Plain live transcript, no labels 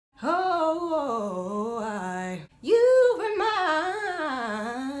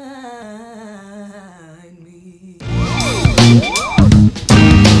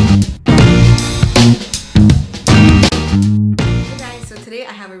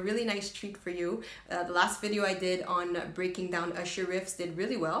really nice treat for you. The last video I did on breaking down Usher riffs did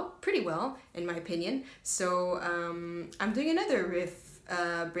really well, pretty well in my opinion. So I'm doing another riff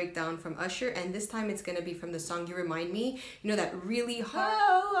breakdown from Usher, and this time it's gonna be from the song You Remind Me. You know, that really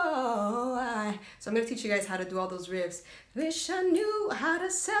hard. So I'm gonna teach you guys how to do all those riffs. Wish I knew how to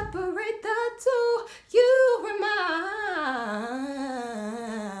separate the two. You remind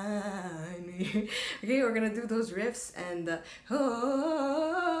me. Okay, we're gonna do those riffs and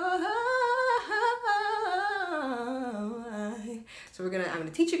so I'm gonna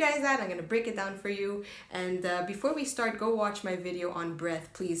teach you guys that. I'm gonna break it down for you. And before we start, go watch my video on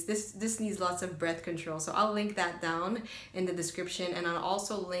breath, please. This needs lots of breath control. So I'll link that down in the description, and I'll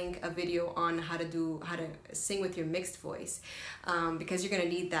also link a video on how to sing with your mixed voice, because you're gonna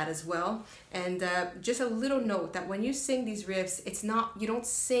need that as well. And just a little note that when you sing these riffs, you don't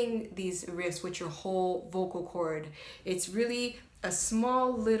sing these riffs with your whole vocal cord. It's really a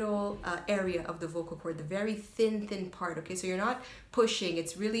small little area of the vocal cord, the very thin part, okay? So you're not pushing,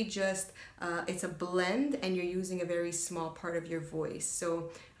 it's really just, it's a blend, and you're using a very small part of your voice.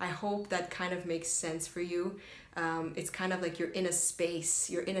 So I hope that kind of makes sense for you. It's kind of like you're in a space,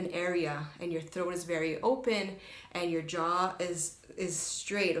 you're in an area, and your throat is very open, and your jaw is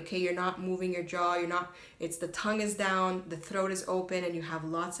straight, okay? You're not moving your jaw, the tongue is down, the throat is open, and you have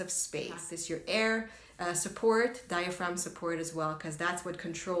lots of space. This is your air support, diaphragm support as well, because that's what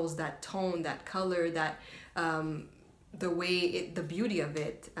controls that tone, that color, that the beauty of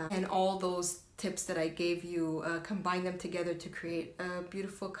it, and all those tips that I gave you, combine them together to create a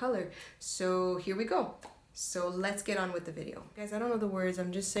beautiful color. So here we go. So let's get on with the video. Guys, I don't know the words,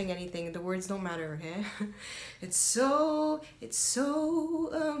 I'm just saying anything. The words don't matter, okay? It's so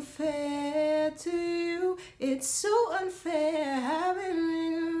unfair to you. It's so unfair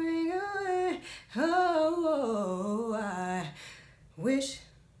having away. Oh, I wish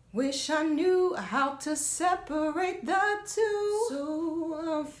I knew how to separate the two. So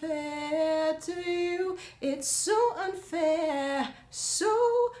unfair to you. It's so unfair, so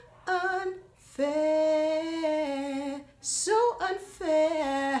unfair, so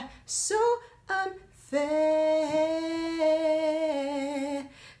unfair, so unfair,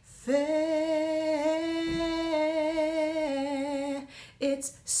 fair.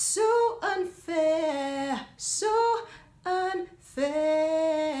 It's so unfair, so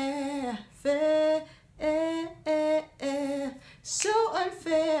unfair, fair, so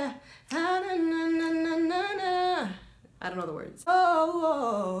unfair. I don't know the words.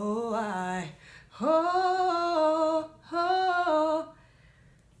 Oh,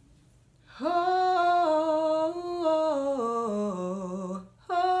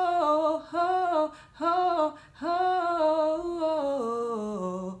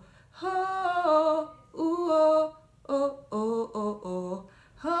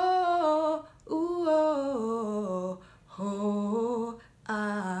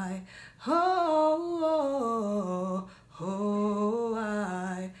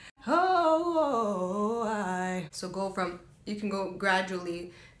 So you can go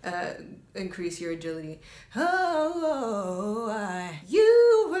gradually increase your agility.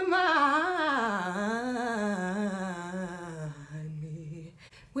 You remind me.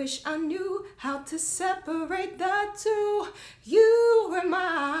 Wish I knew how to separate the two. You remind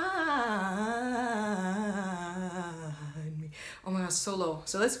me. Oh my god, so low.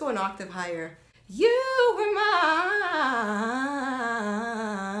 So let's go an octave higher. You remind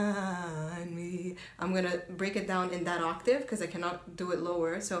me. I'm gonna break it down in that octave because I cannot do it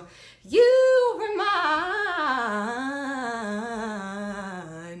lower. So you remind,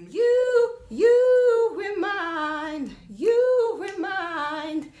 you remind, you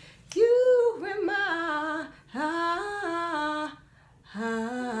remind, you remind, you remind,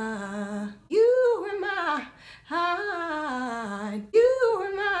 you remind, you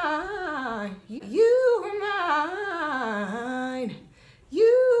remind, you remind. You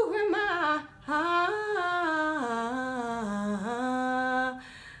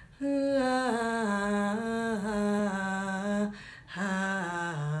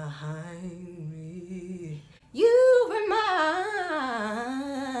remind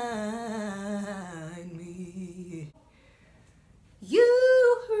me.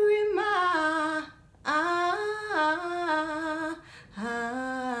 You remind.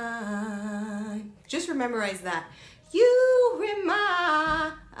 Just memorize that. You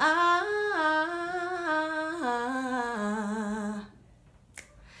remind.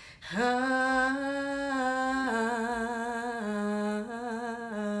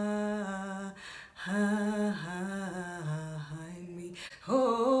 Me.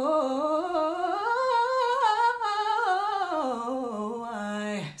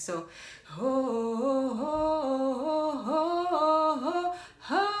 So ho ho ho ho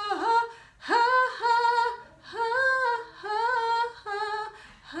ho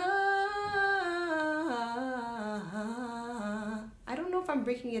I don't know if I'm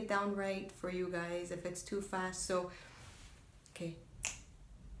breaking it down right for you guys, if it's too fast. So okay.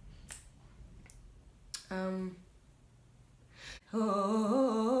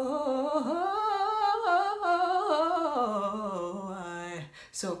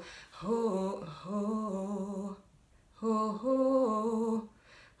 So ho ho ho ho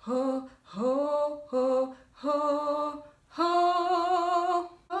ho ho ho ho ho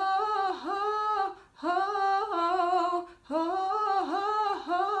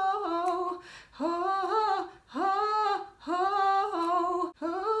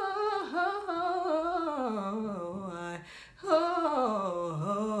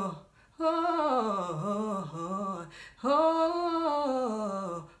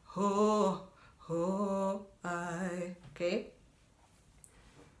ho